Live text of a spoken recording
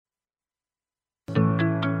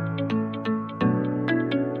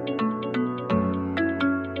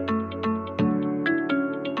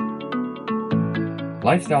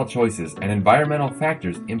Lifestyle choices and environmental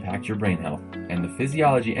factors impact your brain health and the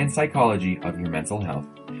physiology and psychology of your mental health.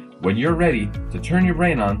 When you're ready to turn your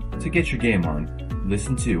brain on to get your game on,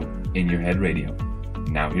 listen to In Your Head Radio.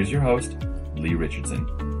 Now here's your host, Lee Richardson.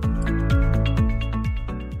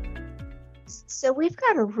 So we've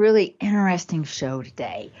got a really interesting show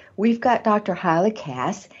today. We've got Dr. Hyla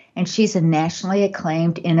Cass, and she's a nationally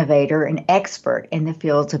acclaimed innovator and expert in the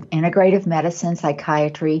fields of integrative medicine,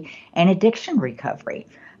 psychiatry, and addiction recovery.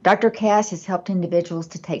 Dr. Cass has helped individuals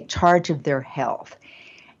to take charge of their health.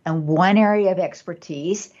 And one area of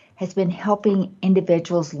expertise has been helping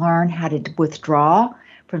individuals learn how to withdraw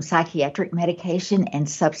from psychiatric medication and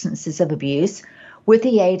substances of abuse with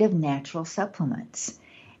the aid of natural supplements.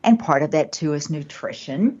 And part of that, too, is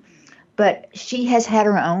nutrition. But she has had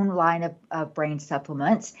her own line of brain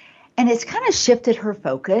supplements, and it's kind of shifted her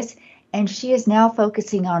focus. And she is now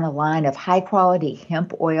focusing on a line of high-quality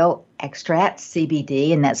hemp oil extracts,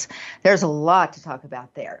 CBD, and there's a lot to talk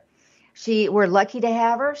about there. We're lucky to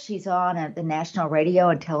have her. She's on the national radio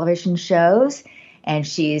and television shows, and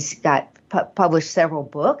she's got published several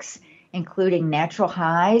books, including Natural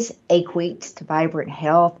Highs, 8 Weeks to Vibrant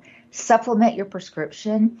Health, Supplement Your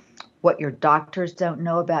Prescription, What Your Doctors Don't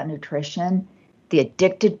Know About Nutrition, The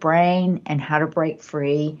Addicted Brain, and How to Break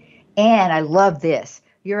Free. And I love this,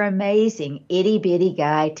 Your Amazing Itty Bitty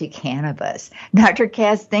Guide to Cannabis. Dr.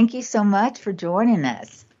 Cass, thank you so much for joining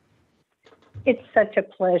us. It's such a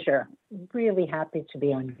pleasure. Really happy to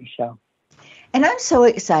be on your show. And I'm so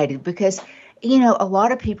excited because a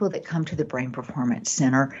lot of people that come to the Brain Performance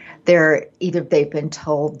Center, they've been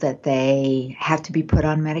told that they have to be put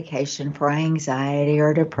on medication for anxiety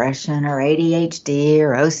or depression or ADHD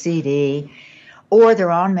or OCD, or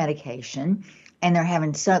they're on medication and they're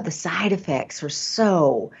having the side effects are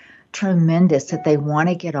so tremendous that they want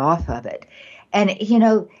to get off of it. And,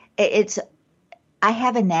 I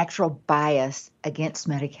have a natural bias against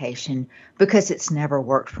medication because it's never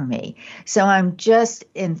worked for me. So I'm just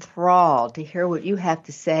enthralled to hear what you have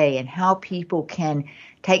to say and how people can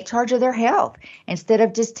take charge of their health instead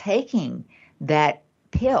of just taking that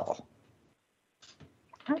pill.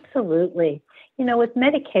 Absolutely. With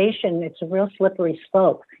medication, it's a real slippery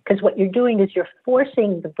slope because what you're doing is you're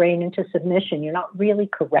forcing the brain into submission. You're not really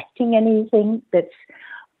correcting anything that's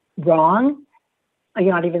wrong.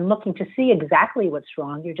 You're not even looking to see exactly what's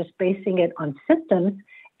wrong. You're just basing it on symptoms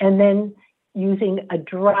and then using a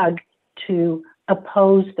drug to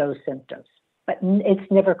oppose those symptoms. But it's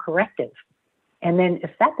never corrective. And then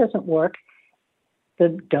if that doesn't work,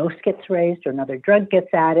 the dose gets raised or another drug gets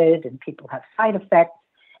added and people have side effects.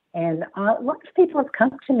 And lots of people have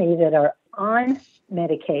come to me that are on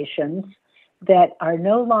medications that are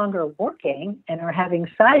no longer working and are having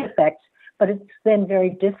side effects, but it's then very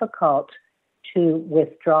difficult to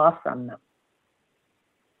withdraw from them.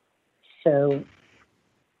 So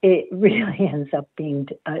it really ends up being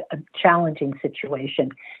a challenging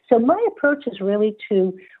situation. So my approach is really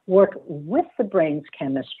to work with the brain's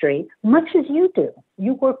chemistry, much as you do.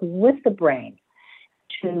 You work with the brain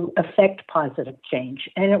to affect positive change,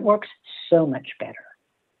 and it works so much better.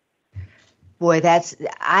 Boy,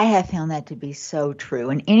 I have found that to be so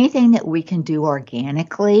true. And anything that we can do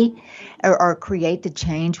organically or create the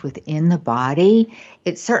change within the body,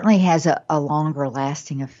 it certainly has a longer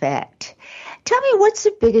lasting effect. Tell me, what's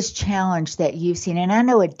the biggest challenge that you've seen? And I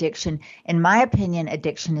know addiction, in my opinion,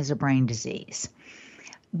 addiction is a brain disease.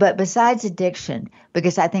 But besides addiction,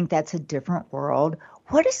 because I think that's a different world,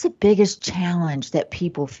 what is the biggest challenge that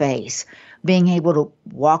people face being able to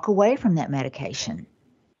walk away from that medication?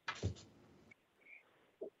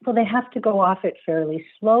 Well, they have to go off it fairly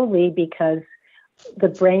slowly because the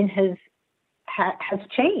brain has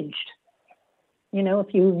changed.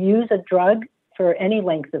 If you use a drug for any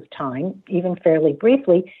length of time, even fairly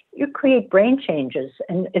briefly, you create brain changes.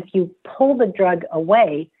 And if you pull the drug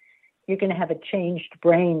away, you're going to have a changed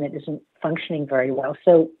brain that isn't functioning very well.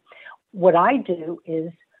 So what I do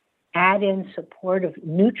is add in supportive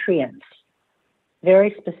nutrients,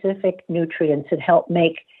 very specific nutrients that help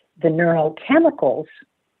make the neurochemicals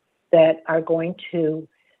that are going to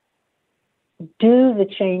do the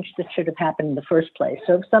change that should have happened in the first place.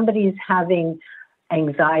 So if somebody's having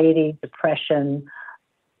anxiety, depression,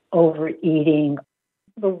 overeating,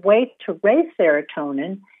 the way to raise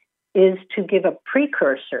serotonin is to give a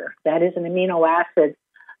precursor, that is an amino acid,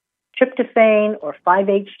 tryptophan or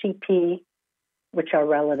 5-HTP, which are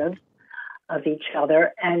relatives of each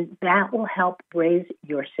other, and that will help raise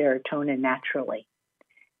your serotonin naturally.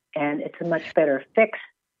 And it's a much better fix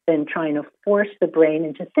than trying to force the brain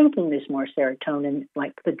into thinking there's more serotonin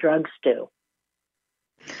like the drugs do.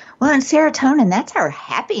 Well, and serotonin, that's our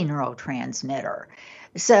happy neurotransmitter.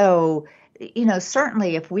 So,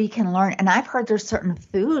 certainly if we can learn, and I've heard there's certain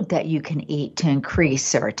food that you can eat to increase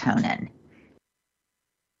serotonin.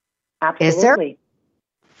 Is there? Absolutely.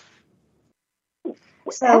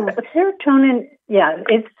 So, Serotonin, yeah,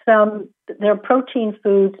 it's they're protein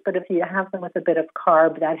foods, but if you have them with a bit of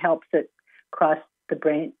carb, that helps it cross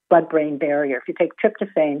the blood-brain barrier. If you take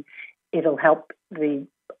tryptophan, it'll help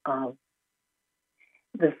uh,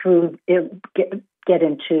 the food get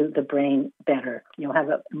into the brain better. You'll have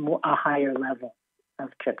a higher level of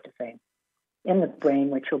tryptophan in the brain,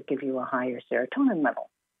 which will give you a higher serotonin level.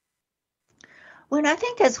 well, and I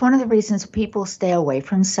think that's one of the reasons people stay away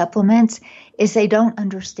from supplements is they don't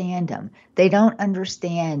understand them. They don't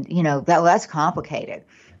understand, that's complicated.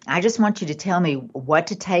 I just want you to tell me what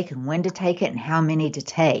to take and when to take it and how many to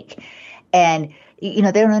take. And they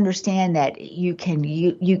don't understand that you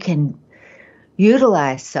can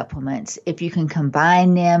utilize supplements if you can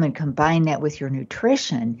combine them and combine that with your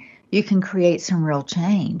nutrition, you can create some real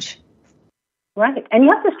change. Right. And you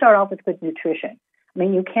have to start off with good nutrition. I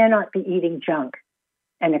mean, you cannot be eating junk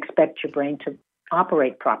and expect your brain to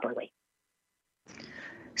operate properly.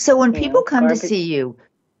 So when people come to see you,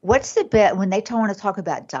 what's the bet when they want to talk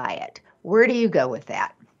about diet? Where do you go with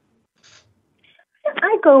that?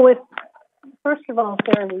 I go with, first of all,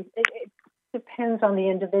 fairly, it depends on the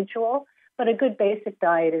individual, but a good basic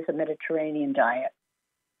diet is a Mediterranean diet.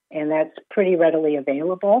 And that's pretty readily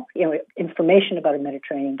available. Information about a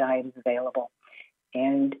Mediterranean diet is available.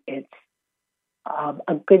 And it's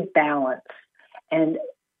a good balance. And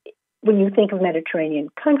when you think of Mediterranean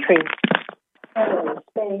countries,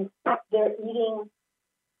 Spain, they're eating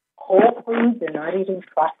whole food. They're not eating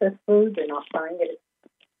processed food. They're not buying it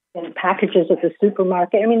in packages at the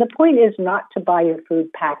supermarket. I mean, the point is not to buy your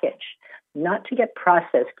food packaged, not to get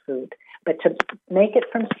processed food, but to make it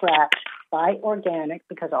from scratch, buy organic,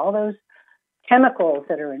 because all those chemicals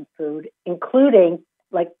that are in food, including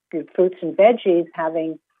like the fruits and veggies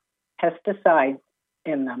having pesticides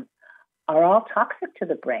in them, are all toxic to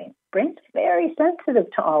the brain. Brain's very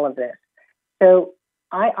sensitive to all of this. So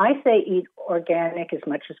I say eat organic as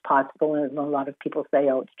much as possible. And a lot of people say,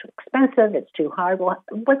 oh, it's too expensive, it's too hard. Well,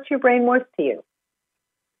 what's your brain worth to you?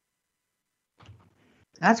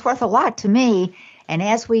 That's worth a lot to me. And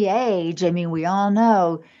as we age, I mean, we all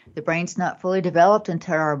know the brain's not fully developed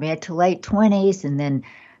until our mid to late 20s. And then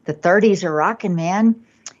the 30s are rocking, man.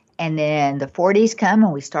 And then the 40s come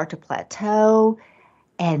and we start to plateau.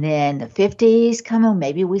 And then the 50s come and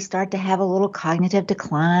maybe we start to have a little cognitive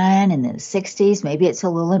decline. And then the 60s, maybe it's a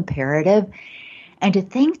little imperative. And to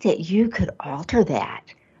think that you could alter that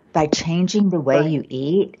by changing the way you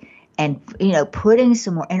eat and, putting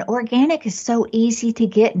some more. And organic is so easy to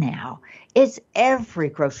get now. It's every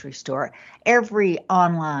grocery store, every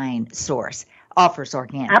online source offers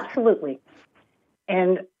organic. Absolutely.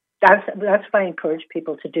 And that's what I encourage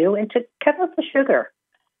people to do, and to cut out the sugar.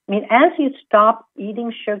 I mean, as you stop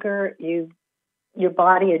eating sugar, your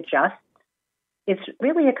body adjusts. It's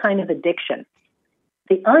really a kind of addiction.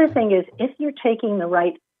 The other thing is, if you're taking the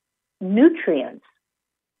right nutrients,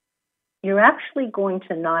 you're actually going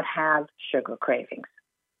to not have sugar cravings.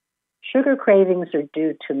 Sugar cravings are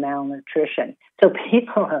due to malnutrition. So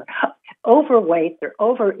people are overweight, they're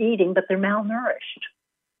overeating, but they're malnourished.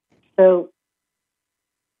 So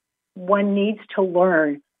one needs to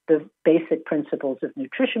learn the basic principles of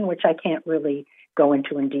nutrition, which I can't really go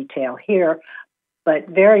into in detail here, but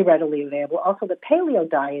very readily available. Also, the paleo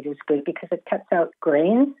diet is good because it cuts out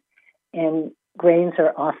grains, and grains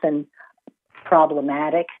are often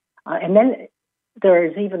problematic. And then there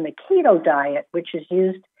is even the keto diet, which is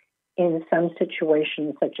used in some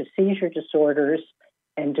situations such as seizure disorders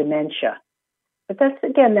and dementia. But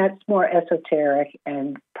that's more esoteric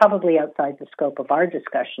and probably outside the scope of our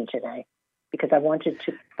discussion today, because I wanted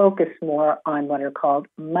to focus more on what are called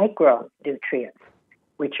micronutrients,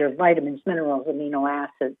 which are vitamins, minerals, amino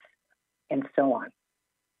acids, and so on.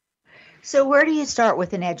 So where do you start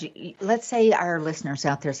with let's say our listeners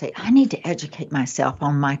out there say, I need to educate myself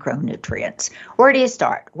on micronutrients. Where do you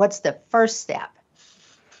start? What's the first step?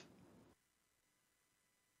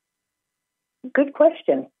 Good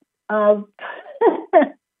question.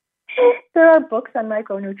 There are books on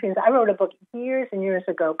micronutrients. I wrote a book years and years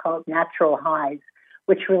ago called Natural Highs,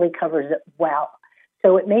 which really covers it well.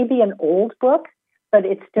 So it may be an old book, but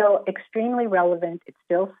it's still extremely relevant. It's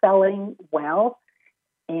still selling well,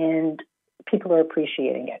 and people are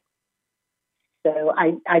appreciating it. So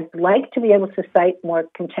I'd like to be able to cite more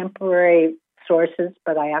contemporary sources,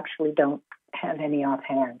 but I actually don't have any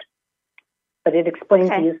offhand. But it explains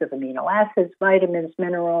the use of amino acids, vitamins,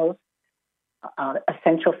 minerals,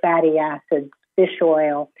 essential fatty acids, fish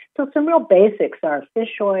oil. So some real basics are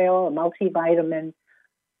fish oil, a multivitamin,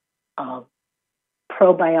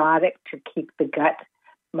 probiotic to keep the gut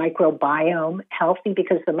microbiome healthy,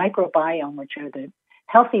 because the microbiome, which are the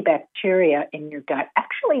healthy bacteria in your gut,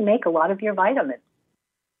 actually make a lot of your vitamins.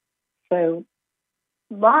 So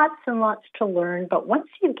lots and lots to learn, but once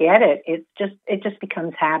you get it, it just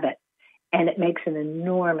becomes habit, and it makes an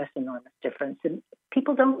enormous difference. And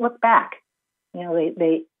people don't look back. You know,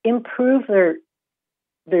 they improve their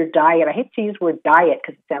diet. I hate to use the word diet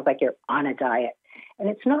because it sounds like you're on a diet, and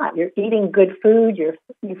it's not. You're eating good food. You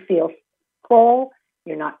feel full.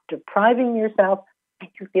 You're not depriving yourself, and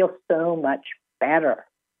you feel so much better.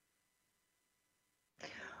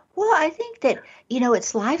 Well, I think that,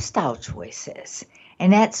 it's lifestyle choices.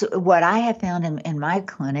 And that's what I have found in my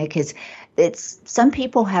clinic is some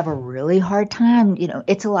people have a really hard time.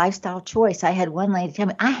 It's a lifestyle choice. I had one lady tell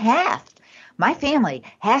me, my family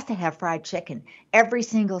has to have fried chicken every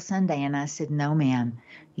single Sunday. And I said, no, ma'am,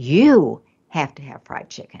 you have to have fried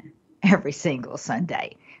chicken every single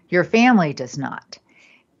Sunday. Your family does not.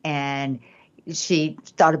 And she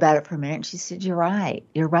thought about it for a minute and she said, you're right.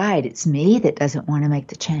 It's me that doesn't want to make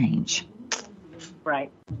the change.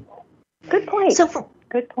 Right. Good point.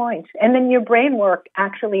 Good point. And then your brain work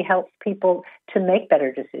actually helps people to make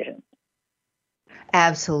better decisions.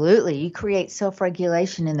 Absolutely. You create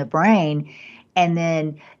self-regulation in the brain, and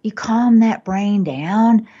then you calm that brain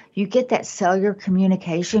down. You get that cellular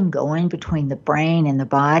communication going between the brain and the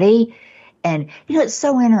body. And, it's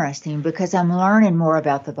so interesting because I'm learning more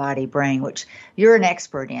about the body brain, which you're an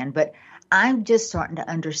expert in, but I'm just starting to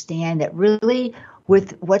understand that really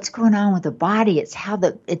with what's going on with the body, it's how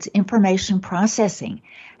it's information processing,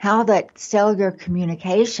 how that cellular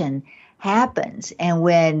communication happens. And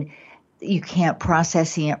when you can't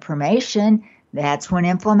process the information, that's when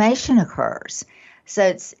inflammation occurs.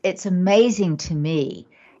 So it's amazing to me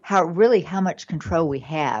how much control we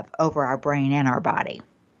have over our brain and our body.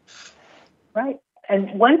 Right.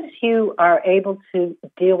 And once you are able to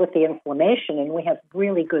deal with the inflammation, and we have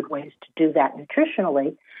really good ways to do that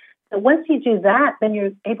nutritionally, so once you do that, then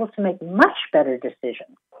you're able to make much better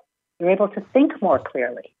decisions. You're able to think more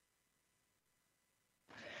clearly.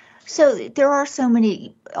 So there are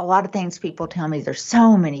a lot of things people tell me, there's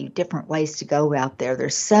so many different ways to go out there.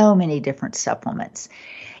 There's so many different supplements.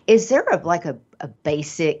 Is there a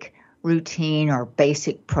basic routine or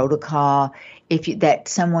basic protocol that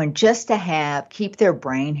someone just to keep their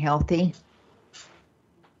brain healthy?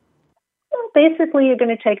 Well, basically, you're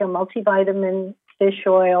going to take a multivitamin, fish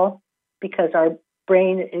oil, because our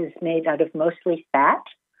brain is made out of mostly fat,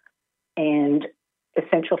 and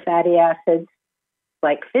essential fatty acids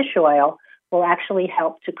like fish oil will actually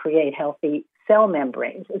help to create healthy cell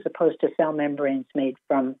membranes, as opposed to cell membranes made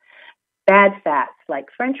from bad fats like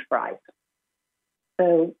French fries.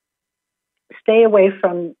 So stay away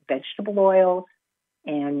from vegetable oils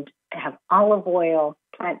and have olive oil,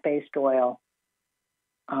 plant-based oil,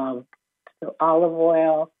 so olive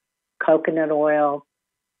oil, coconut oil,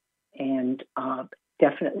 and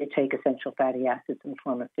definitely take essential fatty acids in the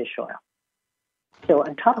form of fish oil. So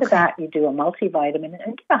on top of that, you do a multivitamin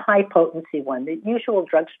and get a high-potency one. The usual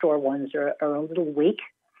drugstore ones are a little weak,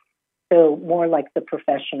 so more like the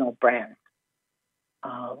professional brands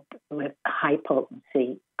with high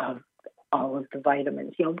potency of all of the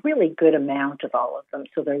vitamins, really good amount of all of them,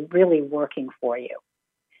 so they're really working for you.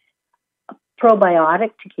 A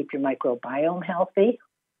probiotic to keep your microbiome healthy.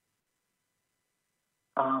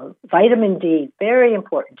 Vitamin D, very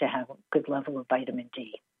important to have a good level of vitamin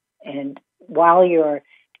D. And while you're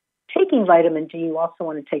taking vitamin D, you also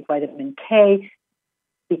want to take vitamin K,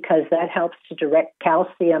 because that helps to direct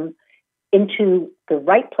calcium into the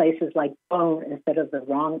right places like bone instead of the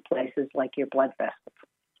wrong places like your blood vessels.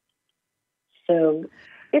 So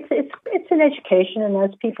it's an education, and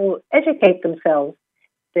as people educate themselves,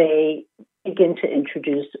 they begin to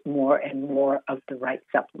introduce more and more of the right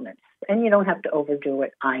supplements. And you don't have to overdo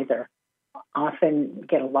it either. Often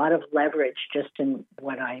get a lot of leverage just in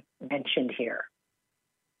what I mentioned here.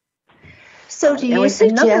 So do you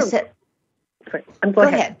suggest that... Go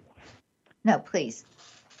ahead. No, please.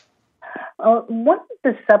 One of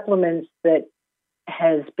the supplements that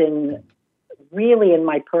has been really in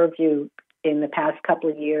my purview in the past couple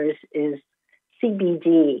of years is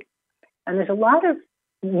CBD. And there's a lot of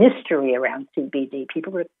mystery around CBD.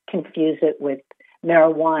 People confuse it with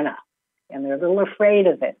marijuana, and they're a little afraid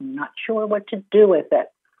of it and not sure what to do with it.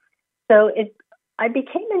 So I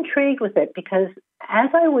became intrigued with it because as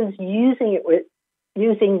I was using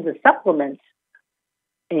the supplements,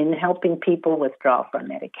 in helping people withdraw from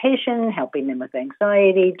medication, helping them with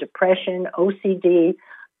anxiety, depression, OCD.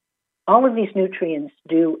 All of these nutrients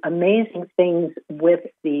do amazing things with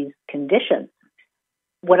these conditions.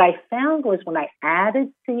 What I found was when I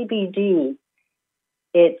added CBD,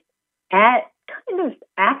 it kind of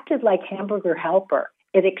acted like hamburger helper.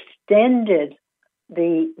 It extended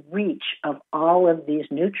the reach of all of these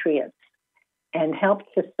nutrients and helped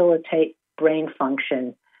facilitate brain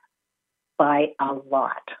function by a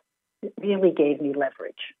lot. It really gave me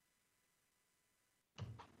leverage.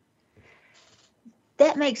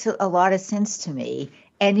 That makes a lot of sense to me.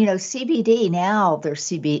 And, CBD now, there's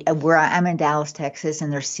CBD, where I'm in Dallas, Texas,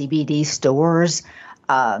 and there's CBD stores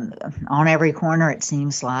on every corner, it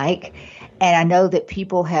seems like. And I know that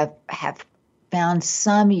people have found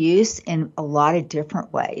some use in a lot of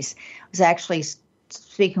different ways. I was actually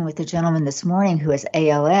speaking with a gentleman this morning who has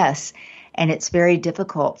ALS, and it's very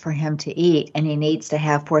difficult for him to eat, and he needs to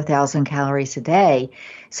have 4,000 calories a day.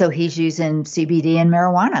 So he's using CBD and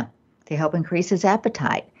marijuana to help increase his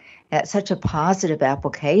appetite. That's such a positive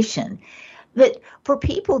application. But for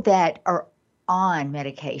people that are on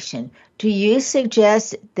medication, do you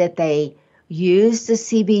suggest that they use the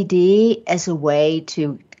CBD as a way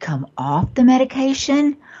to come off the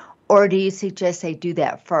medication, or do you suggest they do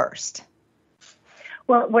that first?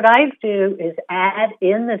 Well, what I do is add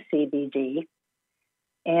in the CBD,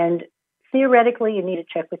 and theoretically you need to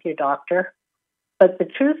check with your doctor. But the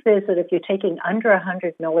truth is that if you're taking under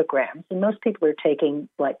 100 milligrams, and most people are taking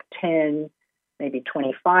like 10, maybe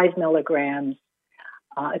 25 milligrams,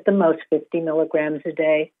 at the most 50 milligrams a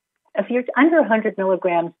day. If you're under 100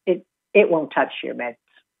 milligrams, it won't touch your meds.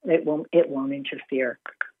 It won't interfere.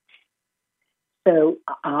 So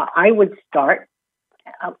I would start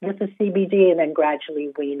with the CBD and then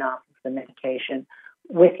gradually wean off of the medication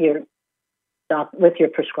with your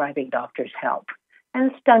prescribing doctor's help.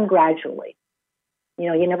 And it's done gradually.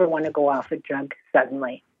 You never want to go off a drug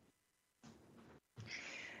suddenly.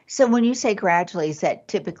 So when you say gradually, is that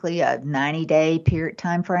typically a 90-day period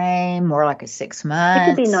time frame, more like a 6 months?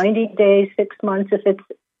 It could be 90 days, 6 months. If it's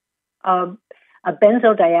a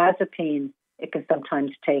benzodiazepine, it can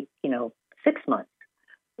sometimes take 6 months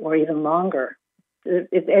or even longer.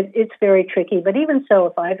 It's very tricky. But even so,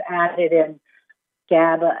 if I've added in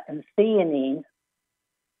GABA and theanine,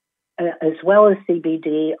 as well as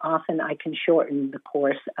CBD, often I can shorten the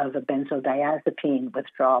course of a benzodiazepine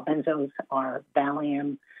withdrawal. Benzos are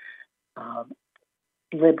Valium,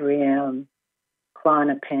 Librium,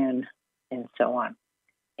 Klonopin, and so on.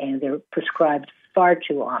 And they're prescribed far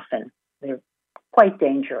too often. They're quite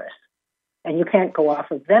dangerous. And you can't go off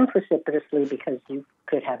of them precipitously because you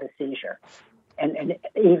could have a seizure. And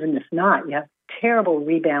even if not, you have terrible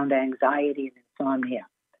rebound anxiety and insomnia.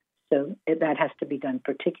 So that has to be done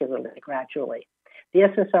particularly gradually. The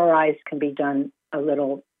SSRIs can be done a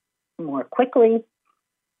little more quickly,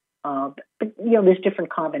 but there's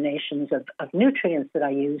different combinations of nutrients that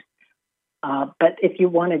I use. But if you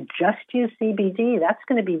want to just use CBD, that's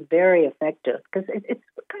going to be very effective because it's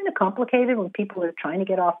kind of complicated when people are trying to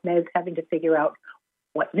get off meds, having to figure out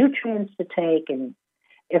what nutrients to take, and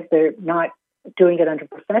if they're not doing it under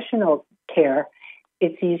professional care,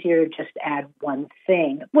 it's easier to just add one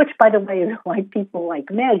thing, which, by the way, is why people like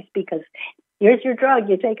meds, because here's your drug,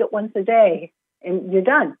 you take it once a day, and you're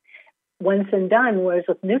done. Once and done, whereas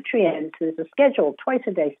with nutrients, there's a schedule, twice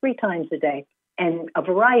a day, 3 times a day, and a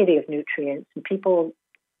variety of nutrients, and people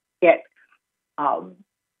get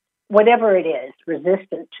whatever it is,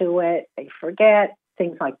 resistant to it, they forget,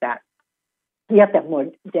 things like that. You have to have more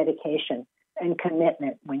dedication and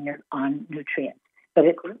commitment when you're on nutrients. But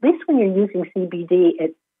at least when you're using CBD,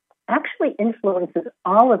 it actually influences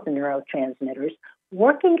all of the neurotransmitters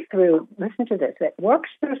working through, listen to this, it works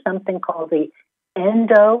through something called the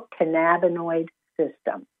endocannabinoid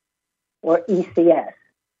system, or ECS.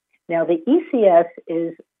 Now, the ECS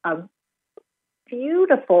is a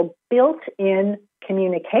beautiful built-in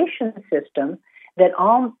communication system that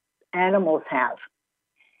all animals have.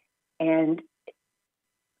 And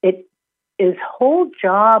its whole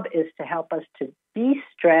job is to help us to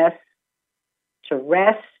de-stress, to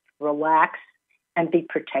rest, relax, and be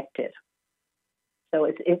protected. So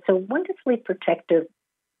it's a wonderfully protective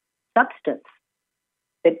substance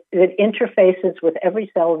that interfaces with every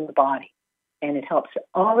cell in the body, and it helps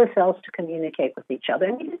all the cells to communicate with each other.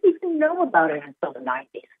 And we didn't even know about it until the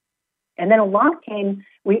 90s. And then along came,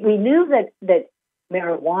 we knew that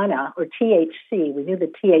marijuana, or THC, we knew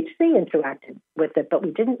that THC interacted with it, but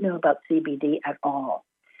we didn't know about CBD at all.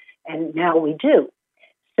 And now we do.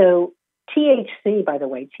 So THC, by the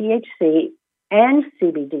way, THC and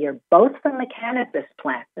CBD are both from the cannabis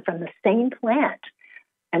plant. They're from the same plant.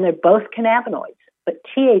 and they're both cannabinoids. But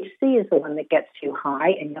THC is the one that gets you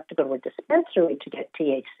high, and you have to go to a dispensary to get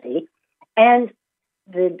THC. And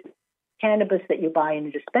the cannabis that you buy in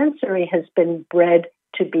a dispensary has been bred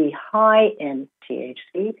to be high in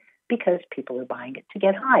THC because people are buying it to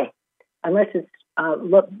get high, unless it's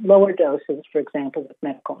lower doses, for example, with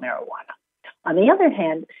medical marijuana. On the other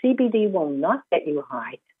hand, CBD will not get you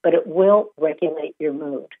high, but it will regulate your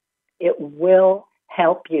mood. It will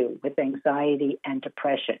help you with anxiety and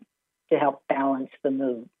depression to help balance the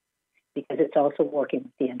mood, because it's also working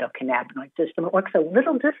with the endocannabinoid system. It works a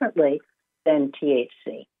little differently than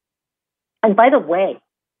THC. And by the way,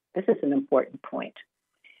 this is an important point.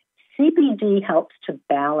 CBD helps to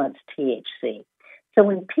balance THC. So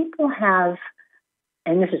when people have,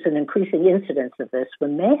 and this is an increasing incidence of this,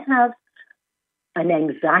 when they have an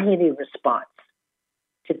anxiety response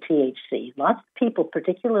to THC, lots of people,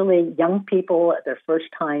 particularly young people at their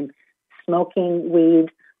first time smoking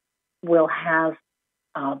weed, will have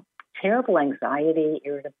terrible anxiety,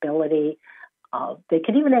 irritability. They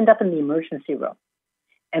could even end up in the emergency room.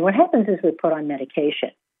 And what happens is they put on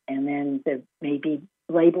medication, and then they may be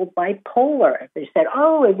labeled bipolar. They said,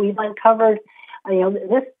 "Oh, we've uncovered,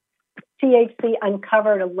 this THC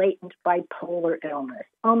uncovered a latent bipolar illness."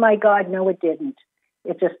 Oh my God, no, it didn't.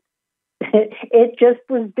 It just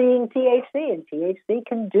was being THC, and THC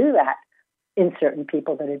can do that in certain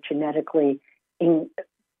people that are genetically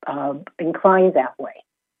inclined that way.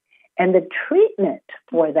 And the treatment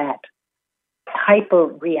for that hyper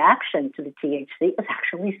reaction to the THC is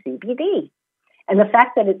actually CBD. And the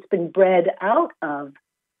fact that it's been bred out of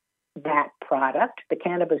that product, the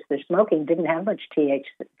cannabis they're smoking, didn't have much THC,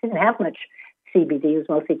 didn't have much CBD, it was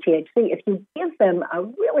mostly THC. If you give them a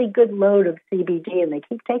really good load of CBD and they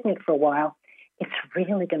keep taking it for a while, it's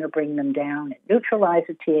really going to bring them down and neutralize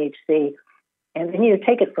the THC. And they need to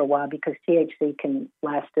take it for a while because THC can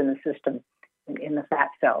last in the system, in the fat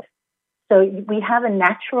cells. So we have a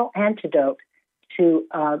natural antidote to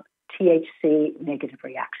THC negative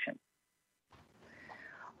reaction.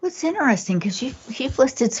 Well, it's interesting because you've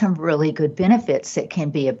listed some really good benefits that can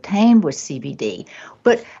be obtained with CBD.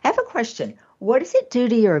 But I have a question. What does it do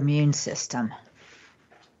to your immune system?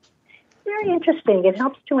 Very interesting. It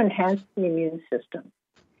helps to enhance the immune system.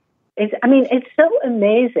 It's so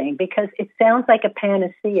amazing because it sounds like a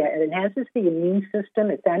panacea. It enhances the immune system.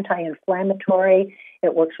 It's anti-inflammatory.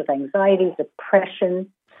 It works with anxiety,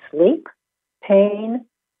 depression, sleep, pain,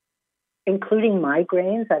 including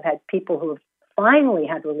migraines. I've had people who have finally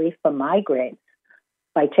had relief from migraines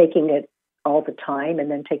by taking it all the time and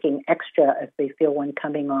then taking extra if they feel one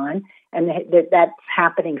coming on. And that's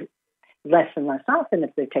happening less and less often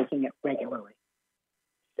if they're taking it regularly.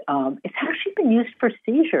 It's actually been used for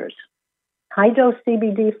seizures. High-dose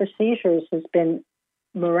CBD for seizures has been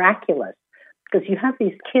miraculous because you have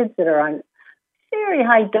these kids that are on very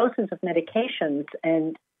high doses of medications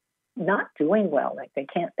and not doing well. Like they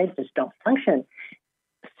just don't function.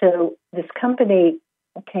 So this company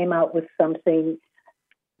came out with something,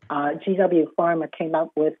 GW Pharma came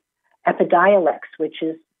out with Epidiolex, which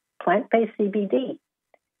is plant-based CBD,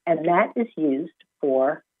 and that is used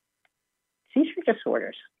for seizure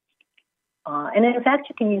disorders. And in fact,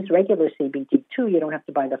 you can use regular CBD too. You don't have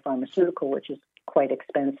to buy the pharmaceutical, which is quite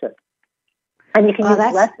expensive. And you can use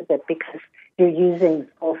less of it because you're using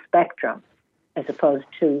full spectrum as opposed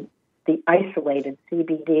to the isolated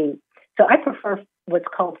CBD. So I prefer what's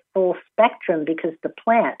called full spectrum because the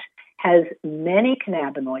plant has many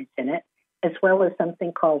cannabinoids in it, as well as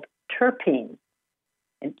something called terpenes.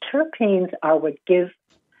 And terpenes are what give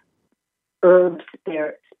herbs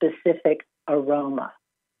their specific aroma.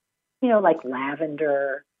 Like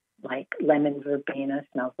lavender, like lemon verbena,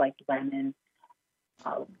 smells like lemon.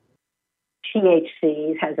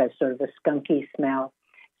 THC has a sort of a skunky smell.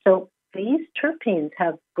 So these terpenes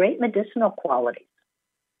have great medicinal qualities.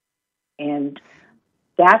 And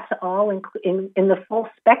that's all in the full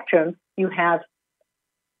spectrum. You have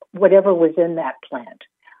whatever was in that plant.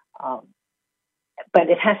 But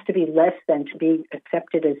it has to be less than, to be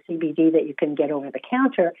accepted as CBD that you can get over the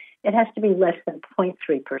counter, it has to be less than 0.3%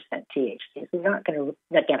 THC. So you're not going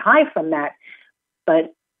to get high from that,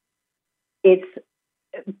 but it's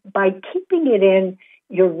by keeping it in,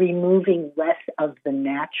 you're removing less of the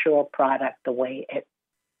natural product, the way it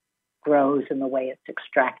grows and the way it's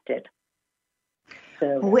extracted.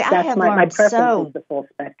 So that's my preference is the full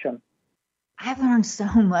spectrum. I've learned so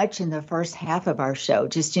much in the first half of our show,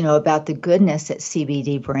 just, about the goodness that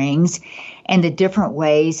CBD brings and the different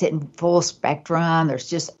ways in full spectrum. There's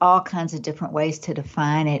just all kinds of different ways to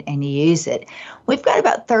define it and use it. We've got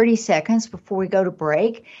about 30 seconds before we go to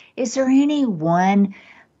break. Is there any one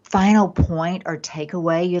final point or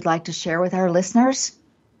takeaway you'd like to share with our listeners?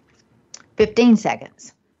 15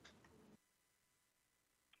 seconds.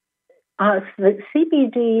 The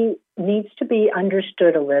CBD needs to be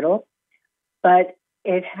understood a little, but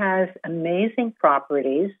it has amazing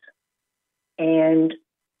properties and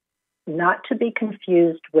not to be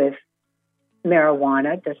confused with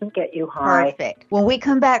marijuana. It doesn't get you high. Perfect. When we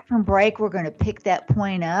come back from break, we're going to pick that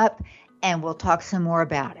point up and we'll talk some more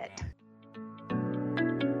about it.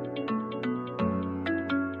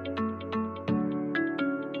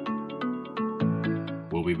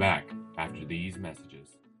 We'll be back after these messages.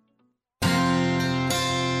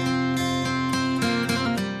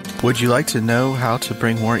 Would you like to know how to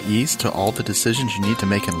bring more ease to all the decisions you need to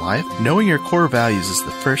make in life? Knowing your core values is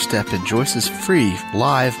the first step in Joyce's free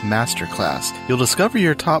live masterclass. You'll discover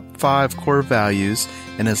your top 5 core values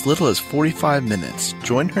in as little as 45 minutes.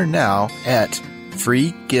 Join her now at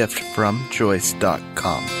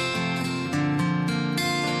freegiftfromjoyce.com.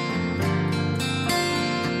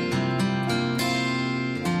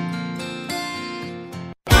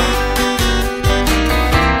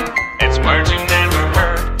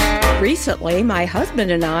 Recently, my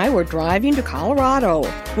husband and I were driving to Colorado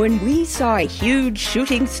when we saw a huge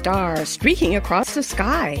shooting star streaking across the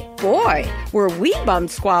sky. Boy, were we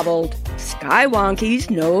bum-squabbled. Sky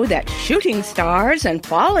wonkies know that shooting stars and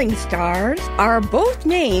falling stars are both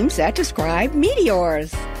names that describe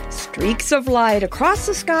meteors. Streaks of light across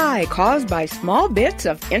the sky caused by small bits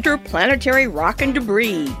of interplanetary rock and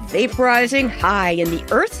debris vaporizing high in the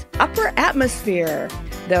Earth's upper atmosphere.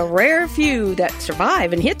 The rare few that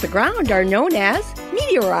survive and hit the ground are known as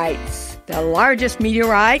meteorites. The largest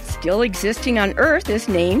meteorite still existing on Earth is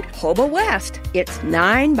named Hoba West. It's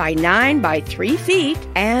 9 by 9 by 3 feet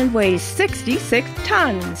and weighs 66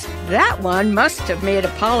 tons. That one must have made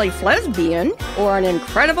a polyflesbian or an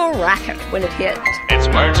incredible racket when it hit. It's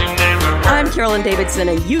words you never heard. I'm Carolyn Davidson,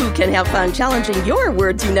 and you can have fun challenging your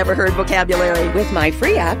words you never heard vocabulary with my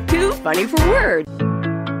free app, Too Funny for Words.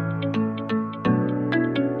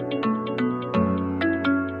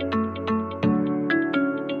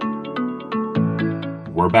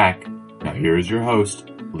 We're back. Now here is your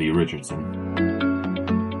host, Lee Richardson.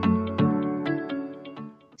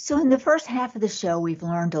 So in the first half of the show, we've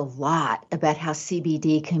learned a lot about how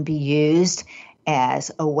CBD can be used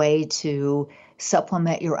as a way to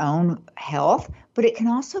supplement your own health, but it can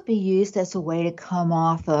also be used as a way to come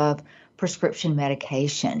off of prescription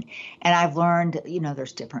medication. And I've learned,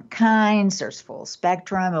 there's different kinds, there's full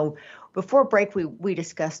spectrum. Before break, we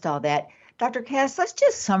discussed all that. Dr. Cass, let's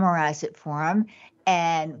just summarize it for them,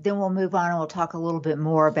 and then we'll move on and we'll talk a little bit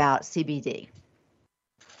more about CBD.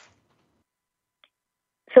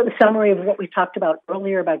 So the summary of what we talked about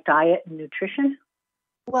earlier about diet and nutrition?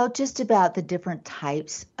 Well, just about the different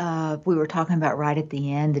types we were talking about right at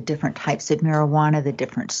the end, the different types of marijuana, the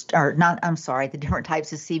different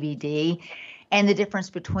types of CBD, and the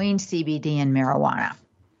difference between CBD and marijuana.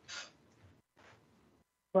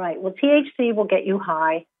 Right. Well, THC will get you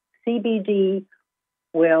high. CBD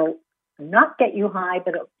will not get you high,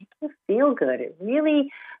 but it'll make you feel good. It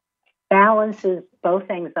really balances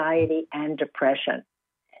both anxiety and depression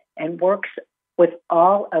and works with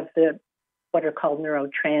all of the what are called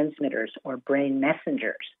neurotransmitters or brain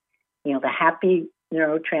messengers. The happy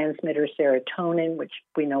neurotransmitter serotonin, which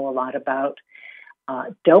we know a lot about,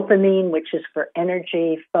 dopamine, which is for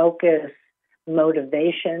energy, focus,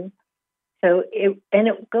 motivation. So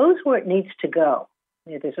it goes where it needs to go.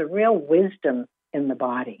 There's a real wisdom in the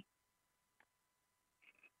body.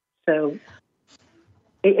 So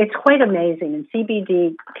it's quite amazing. And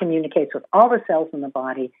CBD communicates with all the cells in the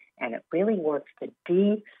body, and it really works to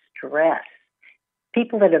de-stress.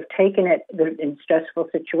 People that have taken it in stressful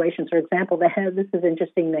situations, for example, this is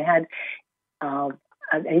interesting, they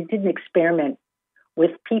did an experiment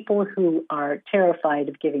with people who are terrified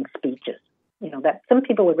of giving speeches. That some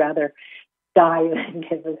people would rather die than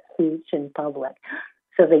give a speech in public.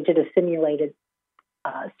 So they did a simulated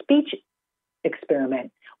speech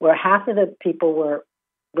experiment where half of the people were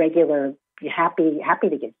regular, happy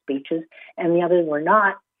to give speeches, and the others were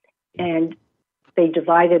not. And they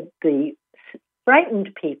divided the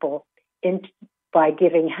frightened people by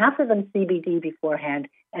giving half of them CBD beforehand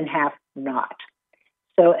and half not.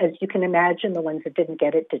 So as you can imagine, the ones that didn't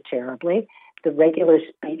get it did terribly. The regular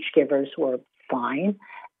speech givers were fine.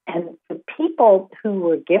 And the people who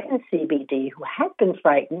were given CBD, who had been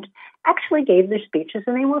frightened, actually gave their speeches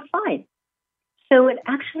and they were fine. So it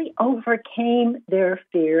actually overcame their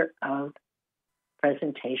fear of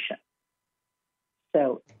presentation.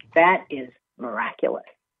 So that is miraculous.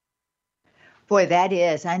 Boy, that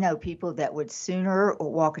is. I know people that would sooner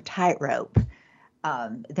walk a tightrope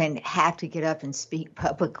than have to get up and speak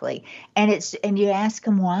publicly. And you ask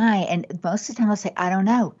them why, and most of the time they'll say, I don't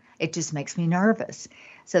know. It just makes me nervous.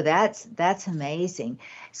 So that's amazing.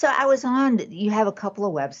 So you have a couple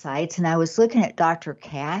of websites, and I was looking at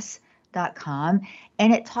drcass.com,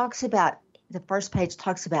 and it talks about, the first page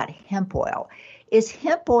talks about hemp oil. Is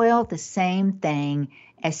hemp oil the same thing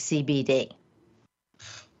as CBD?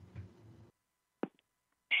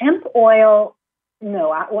 Hemp oil, no.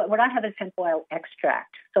 What I have is hemp oil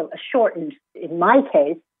extract. So shortened, in my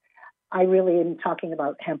case, I really am talking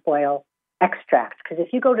about hemp oil extract. Because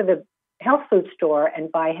if you go to the health food store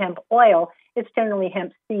and buy hemp oil, it's generally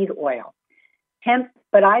hemp seed oil.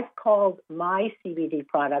 But I've called my CBD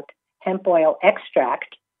product hemp oil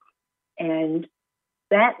extract, and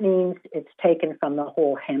that means it's taken from the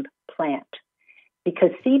whole hemp plant.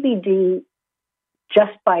 Because CBD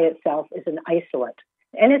just by itself is an isolate.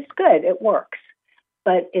 And it's good, it works.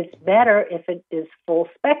 But it's better if it is full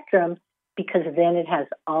spectrum, because then it has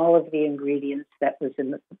all of the ingredients that was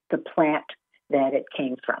in the plant that it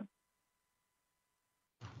came from.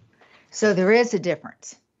 So there is a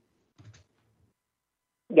difference.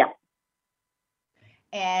 Yeah.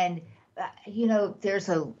 And,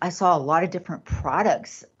 I saw a lot of different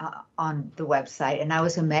products on the website, and I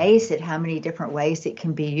was amazed at how many different ways it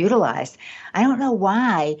can be utilized. I don't know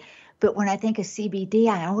why, but when I think of CBD,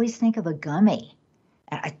 I always think of a gummy.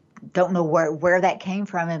 I don't know where that came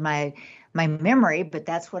from in my memory, but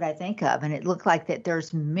that's what I think of. And it looked like that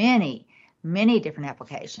there's many, many different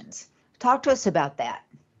applications. Talk to us about that.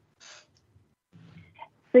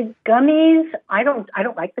 The gummies, I don't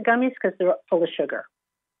like the gummies because they're full of sugar.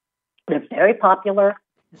 They're very popular,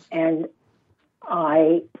 and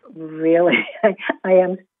I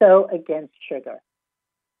am so against sugar.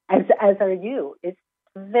 As are you. It's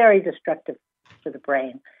very destructive to the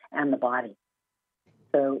brain and the body.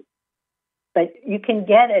 So, but you can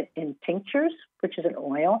get it in tinctures, which is an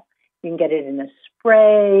oil. You can get it in a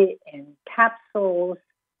spray, in capsules,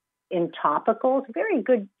 in topicals. Very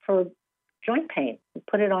good for joint pain. You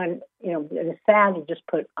put it on, in a salve, you just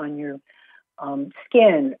put on your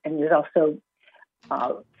skin. And there's also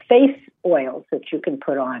face oils that you can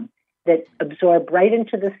put on that absorb right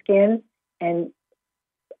into the skin and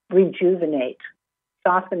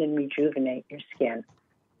soften and rejuvenate your skin,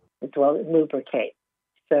 as well as lubricate.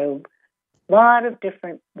 So a lot of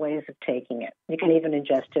different ways of taking it. You can even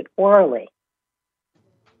ingest it orally.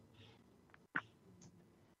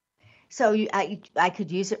 So I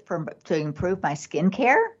could use it to improve my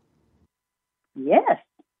skincare? Yes.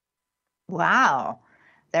 Wow.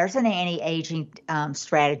 There's an anti-aging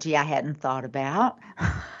strategy I hadn't thought about.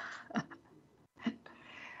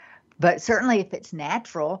 But certainly if it's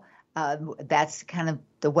natural, that's kind of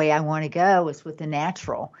the way I want to go, is with the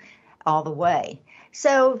natural all the way.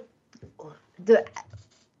 So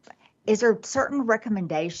is there certain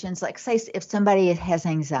recommendations, like say if somebody has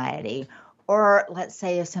anxiety, or let's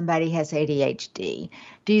say if somebody has ADHD,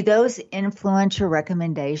 do those influence your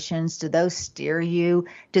recommendations? Do those steer you?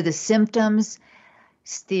 Do the symptoms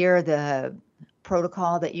steer the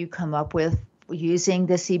protocol that you come up with using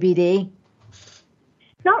the CBD?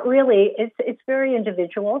 Not really. It's very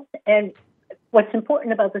individual. And what's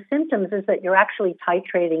important about the symptoms is that you're actually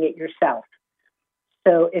titrating it yourself.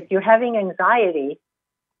 So if you're having anxiety,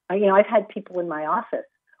 I've had people in my office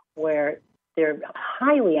where they're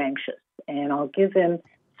highly anxious, and I'll give them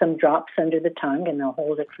some drops under the tongue, and they'll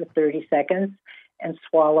hold it for 30 seconds and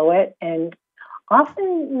swallow it. And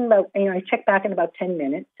often, I check back in about 10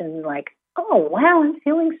 minutes and oh, wow, I'm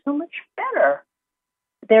feeling so much better.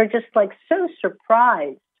 They're just so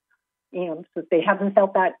surprised, that they haven't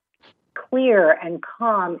felt that clear and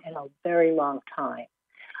calm in a very long time.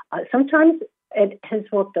 Sometimes it has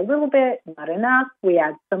worked a little bit, not enough. We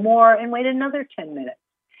add some more and wait another 10 minutes.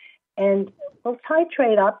 And we'll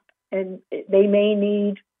titrate up, and they may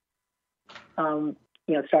need,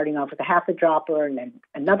 starting off with a half a dropper and then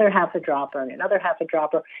another half a dropper and another half a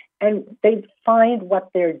dropper. And they find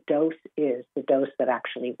what their dose is, the dose that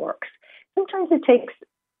actually works. Sometimes it takes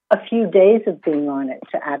a few days of being on it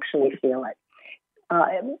to actually feel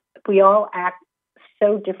it. We all act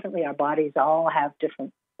so differently. Our bodies all have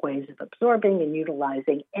different ways of absorbing and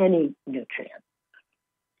utilizing any nutrient.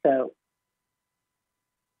 So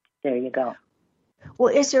there you go.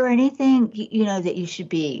 Well, is there anything, that you should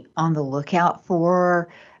be on the lookout for?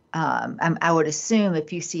 I would assume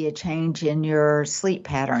if you see a change in your sleep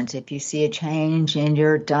patterns, if you see a change in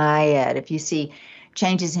your diet, if you see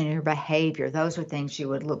changes in your behavior, those are things you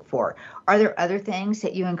would look for. Are there other things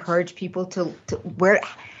that you encourage people to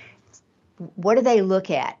what do they look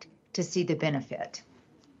at to see the benefit?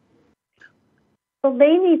 Well,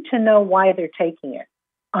 they need to know why they're taking it.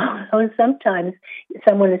 Sometimes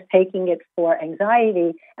someone is taking it for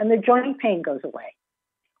anxiety and the joint pain goes away.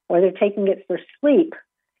 Or they're taking it for sleep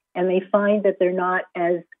and they find that they're not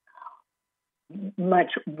as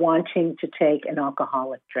much wanting to take an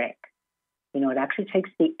alcoholic drink. It actually takes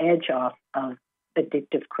the edge off of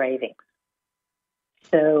addictive cravings.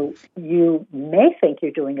 So you may think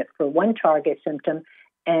you're doing it for one target symptom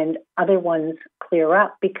and other ones clear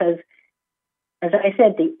up because, as I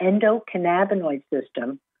said, the endocannabinoid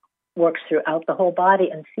system works throughout the whole body,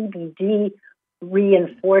 and CBD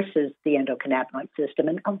reinforces the endocannabinoid system.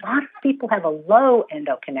 And a lot of people have a low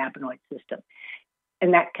endocannabinoid system.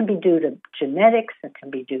 And that can be due to genetics, it can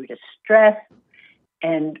be due to stress.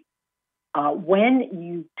 And when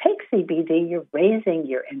you take CBD, you're raising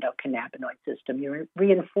your endocannabinoid system, you're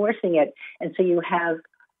reinforcing it. And so you have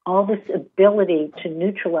all this ability to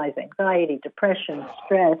neutralize anxiety, depression,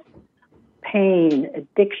 stress, pain,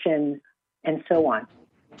 addiction, and so on.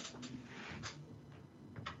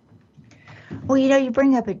 Well, you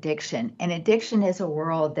bring up addiction, and addiction is a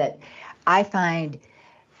world that I find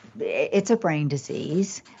it's a brain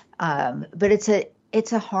disease, but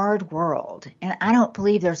it's a hard world. And I don't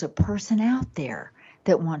believe there's a person out there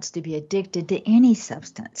that wants to be addicted to any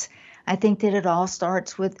substance. I think that it all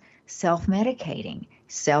starts with self-medicating,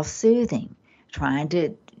 self-soothing, trying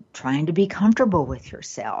to be comfortable with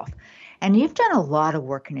yourself. And you've done a lot of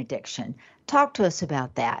work in addiction. Talk to us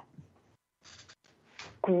about that.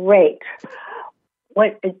 Great.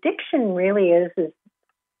 What addiction really is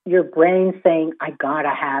your brain saying, I gotta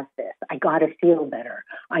have this. I gotta feel better.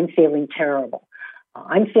 I'm feeling terrible.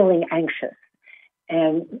 I'm feeling anxious.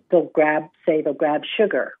 And they'll grab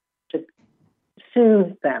sugar to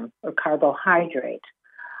soothe them, or carbohydrate,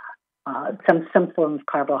 some form of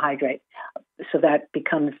carbohydrate. So that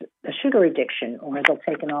becomes a sugar addiction, or they'll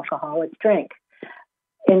take an alcoholic drink.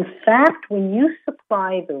 In fact, when you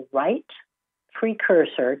supply the right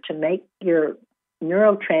precursor to make your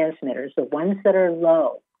neurotransmitters, the ones that are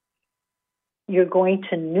low, you're going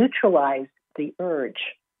to neutralize the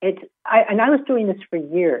urge. I was doing this for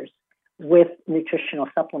years with nutritional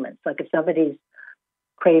supplements. Like if somebody's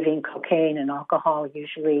craving cocaine and alcohol,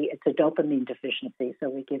 usually it's a dopamine deficiency, so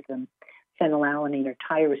we give them phenylalanine or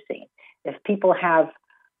tyrosine. If people have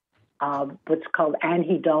what's called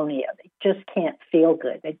anhedonia, they just can't feel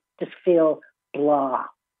good. They just feel blah.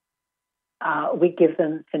 We give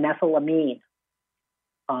them phenethylamine,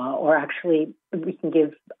 or actually we can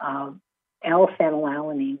give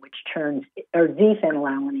L-phenylalanine,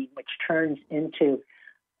 D-phenylalanine, which turns into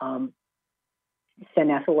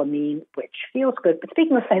phenethylamine, which feels good. But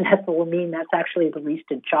speaking of phenethylamine, that's actually released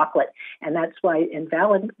in chocolate. And that's why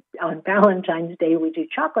on Valentine's Day we do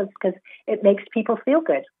chocolates, because it makes people feel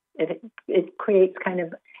good. It creates kind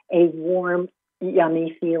of a warm,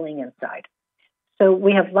 yummy feeling inside. So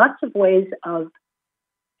we have lots of ways of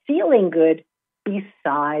feeling good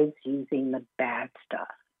besides using the bad stuff.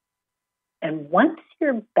 And once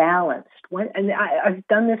you're balanced, and I've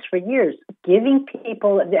done this for years, giving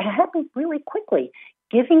people, it happened really quickly,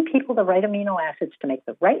 giving people the right amino acids to make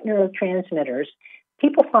the right neurotransmitters,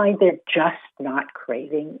 people find they're just not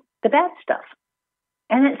craving the bad stuff.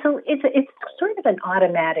 And so it's sort of an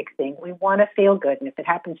automatic thing. We want to feel good. And if it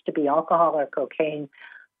happens to be alcohol or cocaine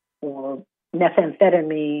or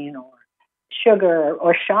methamphetamine or sugar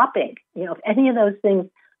or shopping, if any of those things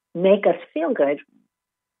make us feel good,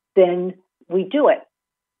 then we do it.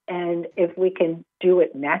 And if we can do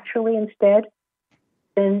it naturally instead,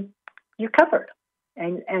 then you're covered.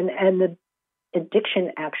 And the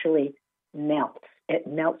addiction actually melts. It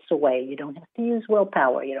melts away. You don't have to use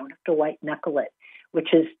willpower. You don't have to white knuckle it,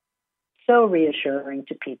 which is so reassuring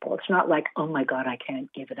to people. It's not like, oh my God, I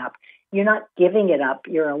can't give it up. You're not giving it up.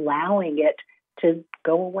 You're allowing it to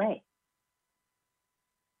go away.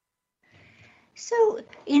 So,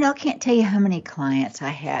 I can't tell you how many clients I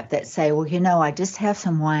have that say, well, I just have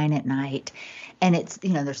some wine at night, and it's,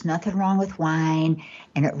 there's nothing wrong with wine,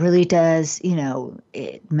 and it really does,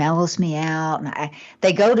 it mellows me out, and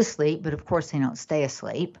they go to sleep, but of course they don't stay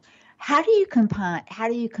asleep. How do you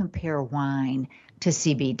compare wine to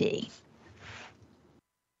CBD?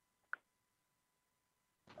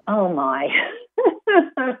 Oh my.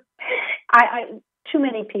 Too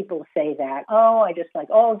many people say that.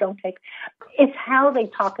 Don't take. It's how they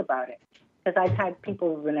talk about it. Because I've had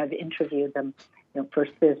people, when I've interviewed them,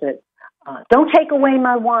 first visit, don't take away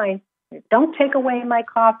my wine. Don't take away my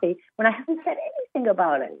coffee, when I haven't said anything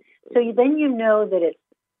about it. So then you know that it's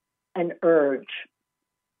an urge,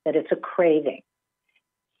 that it's a craving.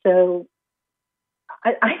 So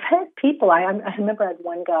I've had people, I remember I had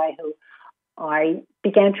one guy who I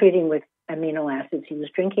began treating with amino acids. He was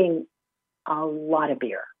drinking a lot of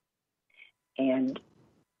beer. And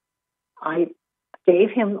I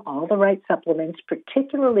gave him all the right supplements,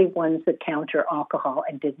 particularly ones that counter alcohol,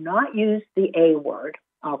 and did not use the A word,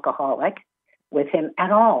 alcoholic, with him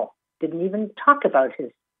at all. Didn't even talk about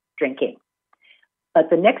his drinking. But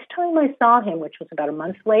the next time I saw him, which was about a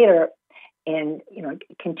month later, and,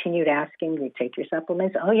 continued asking, do you take your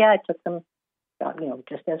supplements? Oh, yeah, I took them,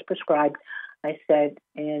 just as prescribed. I said,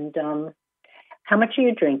 and how much are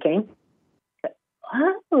you drinking?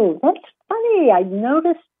 Oh, that's funny. I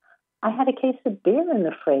noticed I had a case of beer in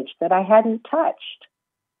the fridge that I hadn't touched.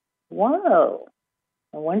 Whoa.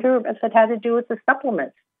 I wonder if it had to do with the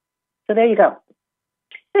supplements. So there you go.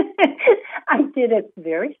 I did it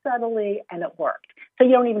very subtly, and it worked. So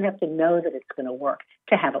you don't even have to know that it's going to work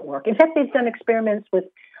to have it work. In fact, they've done experiments with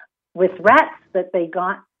rats that they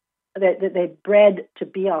got, that they bred to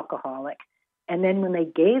be alcoholic. And then when they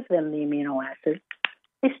gave them the amino acids,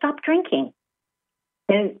 they stopped drinking.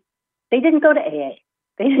 And they didn't go to AA.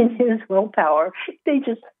 They didn't use willpower. They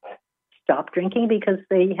just stopped drinking because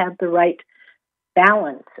they had the right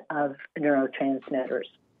balance of neurotransmitters.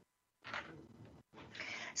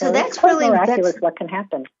 So that's quite really miraculous what can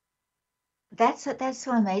happen. That's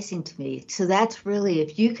so amazing to me. So that's really,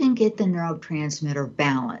 if you can get the neurotransmitter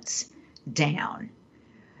balance down,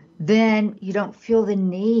 then you don't feel the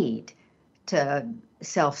need to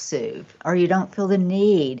self-soothe, or you don't feel the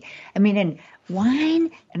need. I mean, in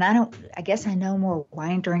wine, and I guess I know more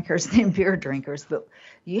wine drinkers than beer drinkers, but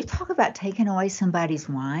you talk about taking away somebody's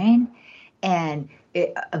wine, and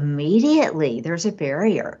immediately there's a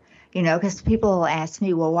barrier. Because people ask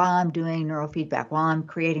me, well, while I'm doing neurofeedback, while I'm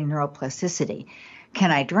creating neuroplasticity,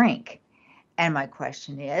 can I drink? And my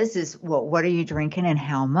question is, well, what are you drinking and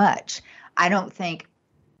how much? I don't think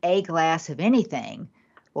a glass of anything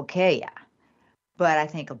will kill you, but I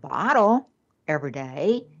think a bottle every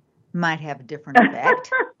day might have a different effect.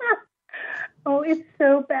 Oh, it's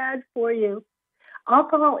so bad for you.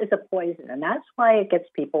 Alcohol is a poison, and that's why it gets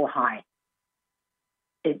people high.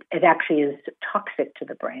 It actually is toxic to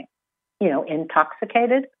the brain.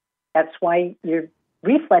 Intoxicated. That's why your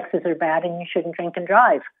reflexes are bad and you shouldn't drink and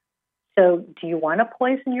drive. So do you want to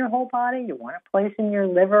poison your whole body? You want to poison your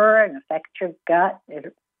liver and affect your gut?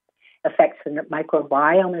 It affects the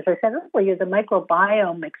microbiome. As I said earlier, the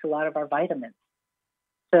microbiome makes a lot of our vitamins.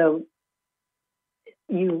 So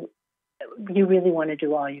you really want to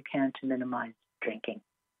do all you can to minimize drinking.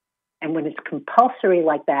 And when it's compulsory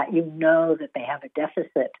like that, you know that they have a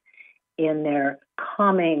deficit in their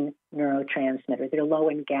calming neurotransmitter. They're low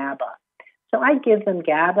in GABA. So I give them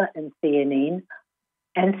GABA and theanine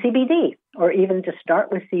and CBD, or even to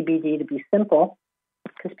start with CBD to be simple,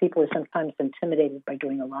 because people are sometimes intimidated by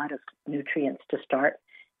doing a lot of nutrients to start.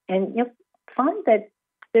 And you'll find that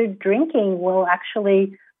their drinking will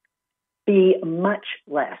actually be much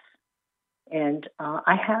less. And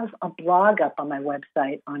I have a blog up on my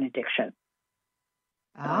website on addiction.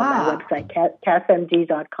 My website,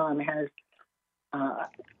 cassmd.com, has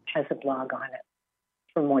a blog on it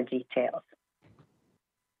for more details.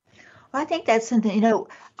 Well, I think that's something,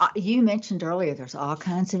 you mentioned earlier, there's all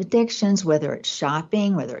kinds of addictions, whether it's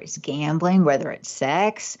shopping, whether it's gambling, whether it's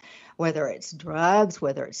sex, whether it's drugs,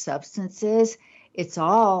 whether it's substances. It's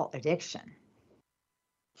all addiction.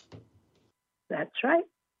 That's right.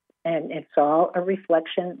 And it's all a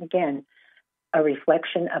reflection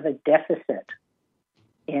of a deficit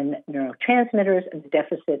in neurotransmitters and a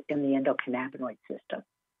deficit in the endocannabinoid system.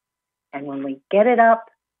 And when we get it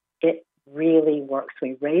up, it really works.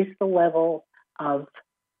 We raise the level of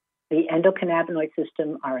the endocannabinoid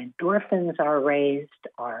system. Our endorphins are raised.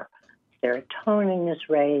 Our serotonin is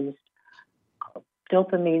raised. Our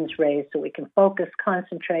dopamine's raised, so we can focus,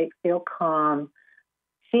 concentrate, feel calm,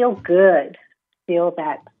 feel good, feel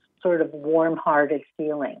that sort of warm-hearted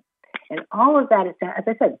feeling. And all of that, as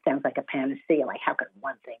I said, it sounds like a panacea. Like, how could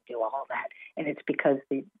one thing do all that? And it's because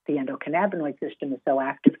the endocannabinoid system is so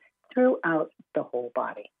active throughout the whole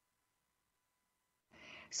body.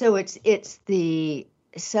 So it's the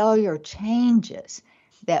cellular changes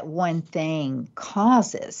that one thing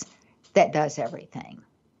causes that does everything.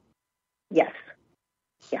 Yes.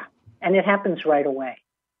 Yeah. And it happens right away.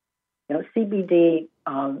 CBD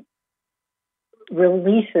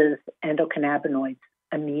releases endocannabinoids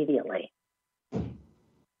immediately.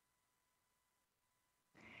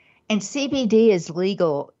 And CBD is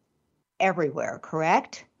legal everywhere,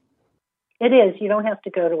 correct? It is. You don't have to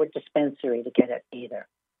go to a dispensary to get it either.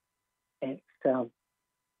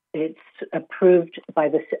 It's approved by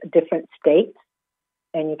the different states,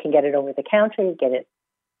 and you can get it over the counter. You get it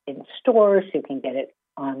in stores. You can get it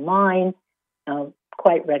online.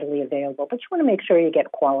 quite readily available, but you want to make sure you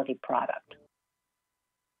get quality product.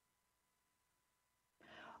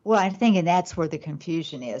 Well, I'm thinking that's where the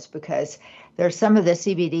confusion is, because there's some of the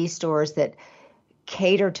CBD stores that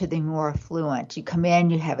cater to the more affluent. You come in,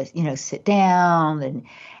 you have a, sit down,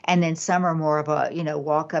 and then some are more of a,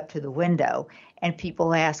 walk up to the window, and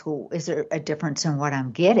people ask, well, is there a difference in what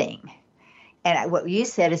I'm getting? And what you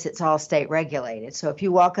said is it's all state regulated. So if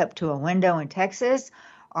you walk up to a window in Texas,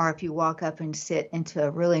 or if you walk up and sit into a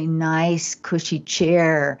really nice, cushy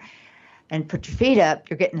chair and put your feet up,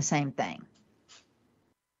 you're getting the same thing.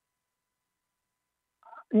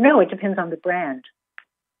 No, it depends on the brand.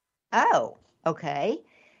 Oh, okay.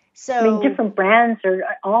 So different brands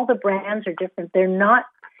all the brands are different. They're not,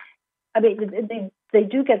 they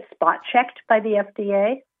do get spot checked by the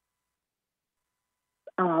FDA,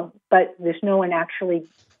 but there's no one actually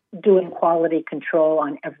doing quality control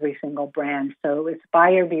on every single brand. So it's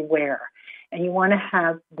buyer beware. And you want to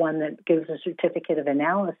have one that gives a certificate of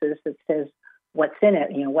analysis that says what's in it,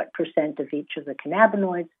 what percent of each of the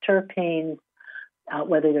cannabinoids, terpenes,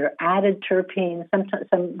 whether they're added terpenes. Sometimes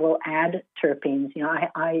some will add terpenes.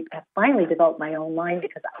 I have finally developed my own line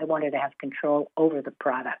because I wanted to have control over the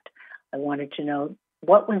product. I wanted to know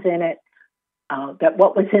what was in it, that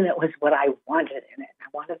what was in it was what I wanted in it. I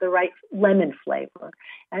wanted the right lemon flavor.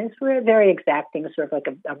 And it's very exacting, sort of like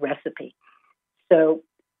a recipe. So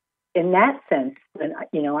in that sense, then,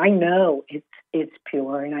 I know it's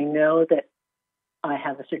pure, and I know that I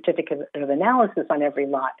have a certificate of analysis on every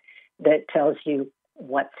lot that tells you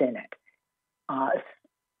what's in it.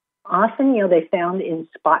 Often, they found in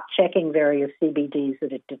spot checking various CBDs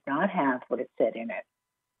that it did not have what it said in it.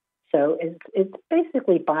 So it's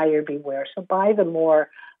basically buyer beware. So buy the more,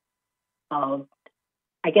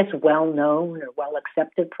 well-known or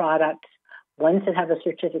well-accepted products, ones that have a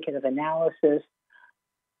certificate of analysis.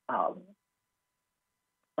 I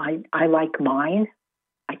like mine.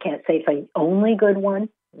 I can't say it's the only good one,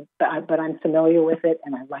 but I'm familiar with it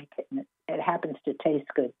and I like it. And it happens to taste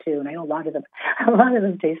good too. And I know a lot of them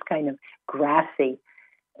taste kind of grassy.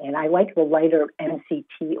 And I like the lighter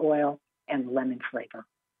MCT oil and lemon flavor.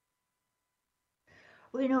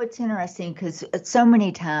 Well, it's interesting because so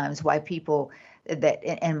many times why people that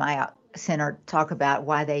in my center talk about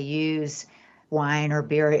why they use wine or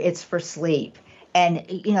beer, it's for sleep. And,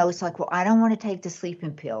 it's like, well, I don't want to take the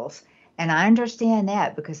sleeping pills. And I understand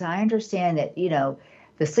that because I understand that,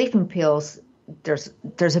 the sleeping pills,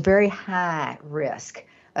 there's a very high risk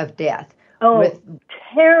of death. Oh,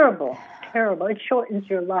 terrible. It shortens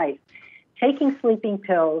your life. Taking sleeping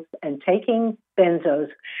pills and taking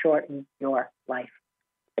benzos shorten your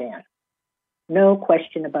lifespan. No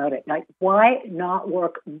question about it. Like, why not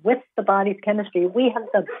work with the body's chemistry? We have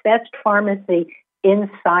the best pharmacy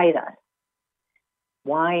inside us.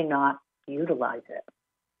 Why not utilize it?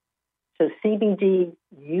 So CBD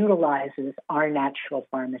utilizes our natural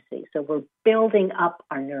pharmacy. So we're building up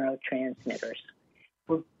our neurotransmitters.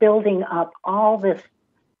 We're building up all this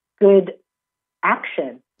good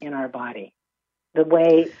action in our body, the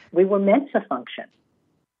way we were meant to function.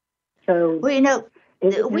 So, well,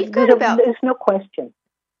 we've got there's no question.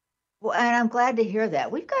 Well, and I'm glad to hear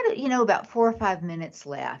that. We've got, about 4 or 5 minutes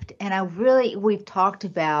left. And we've talked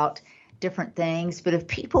about different things, but if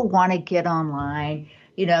people want to get online,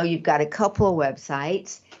 you've got a couple of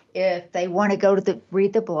websites. If they want to go to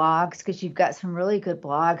read the blogs, because you've got some really good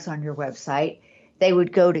blogs on your website, they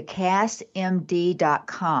would go to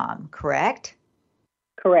CASMD.com, correct?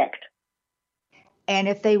 Correct. And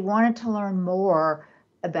if they wanted to learn more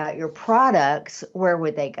about your products, where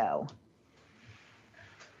would they go?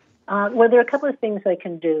 Well, there are a couple of things I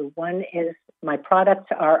can do. One is my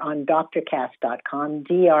products are on drcass.com,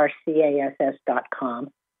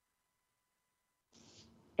 drcass.com.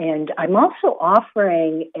 And I'm also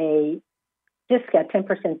offering a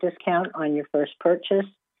 10% discount on your first purchase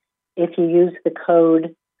if you use the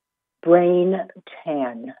code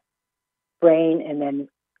BRAIN10, BRAIN and then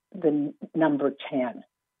the number 10.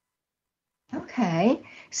 Okay,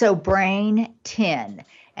 so BRAIN10,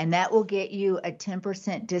 and that will get you a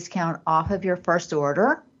 10% discount off of your first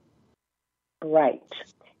order. Right.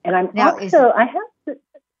 And I'm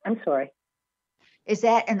sorry. Is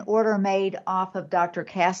that an order made off of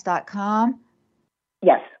drcass.com?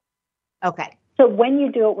 Yes. Okay. So when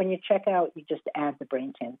you do it, when you check out, you just add the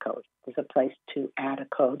BRAIN10 code. There's a place to add a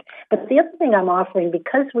code. But the other thing I'm offering,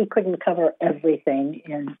 because we couldn't cover everything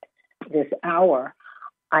in this hour,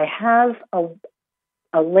 I have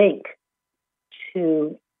a link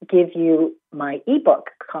to give you my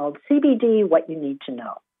ebook called CBD, What You Need to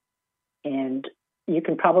Know. And you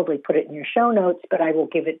can probably put it in your show notes, but I will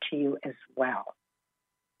give it to you as well.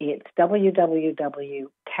 It's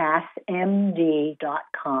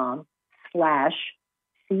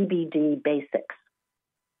www.cassmd.com/CBD basics.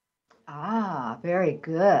 Ah, very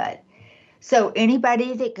good. So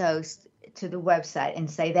anybody that goes to the website, and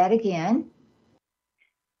say that again.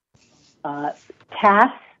 CASS,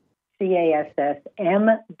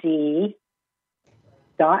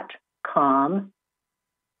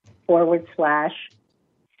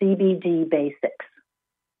 CASSMD.com/CBD basics.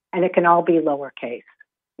 And it can all be lowercase.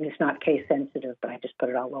 And it's not case sensitive, but I just put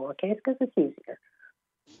it all lowercase because it's easier.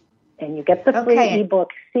 And you get the free ebook,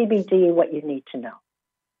 CBD, What You Need to Know.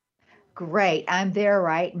 Great. I'm there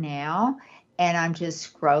right now, and I'm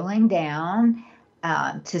just scrolling down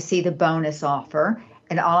to see the bonus offer.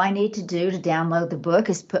 And all I need to do to download the book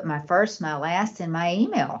is put my first, my last, and my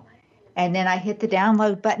email. And then I hit the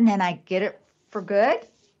download button and I get it for good.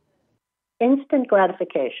 Instant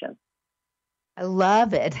gratification. I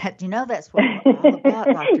love it. You know, that's what we're all about,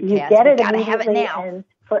 Dr. Cass. You get it gotta have it now. And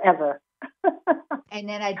forever. And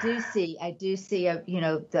then I do see a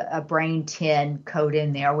Brain 10 code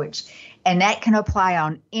in there, and that can apply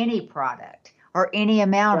on any product or any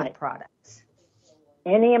amount of products.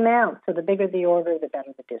 Any amount. So the bigger the order, the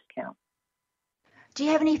better the discount. Do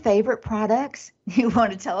you have any favorite products you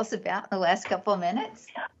want to tell us about in the last couple of minutes?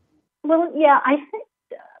 Well, yeah, I think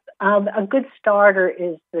a good starter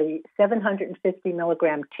is the 750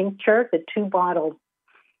 milligram tincture, the 2 bottles,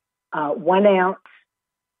 1 ounce,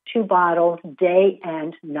 2 bottles, day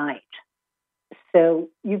and night. So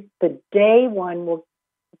the day one will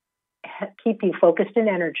keep you focused and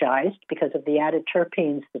energized because of the added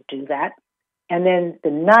terpenes that do that. And then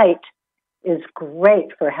the night is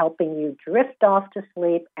great for helping you drift off to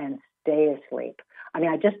sleep and stay asleep. I mean,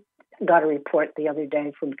 I just got a report the other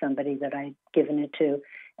day from somebody that I'd given it to,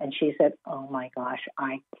 and she said, oh my gosh,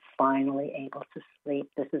 I'm finally able to sleep.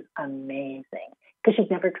 This is amazing. Because she's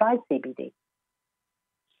never tried CBD.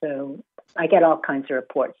 So I get all kinds of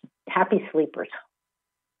reports. Happy sleepers.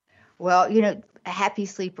 Well, happy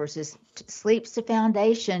sleepers is sleep's the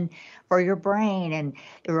foundation for your brain. And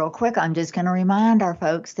real quick, I'm just going to remind our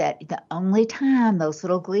folks that the only time those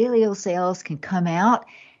little glial cells can come out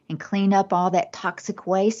and clean up all that toxic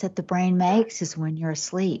waste that the brain makes is when you're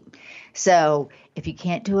asleep. So if you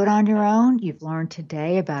can't do it on your own, you've learned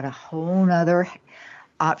today about a whole nother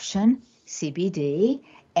option, CBD,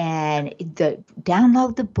 and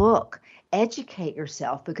download the book. Educate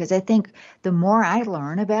yourself, because I think the more I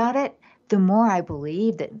learn about it, the more I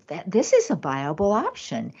believe that this is a viable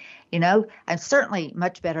option. I'm certainly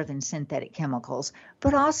much better than synthetic chemicals,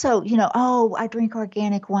 but also, I drink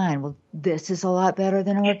organic wine. Well, this is a lot better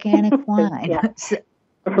than organic wine.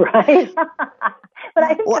 Right. But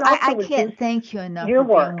I think I can't thank you enough for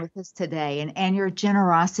being with us today and your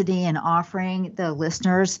generosity in offering the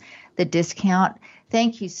listeners the discount.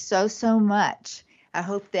 Thank you so, so much. I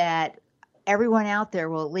hope that everyone out there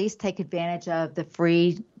will at least take advantage of the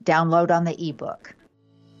free download on the ebook.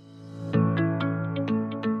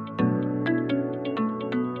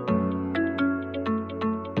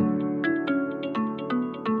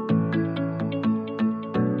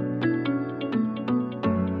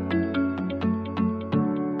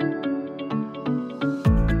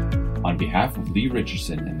 On behalf of Lee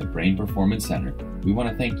Richardson and the Brain Performance Center, we want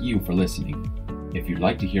to thank you for listening. If you'd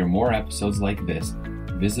like to hear more episodes like this,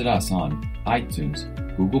 visit us on iTunes,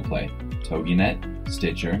 Google Play, TogiNet,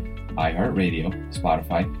 Stitcher, iHeartRadio,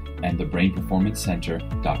 Spotify, and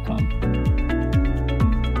thebrainperformancecenter.com.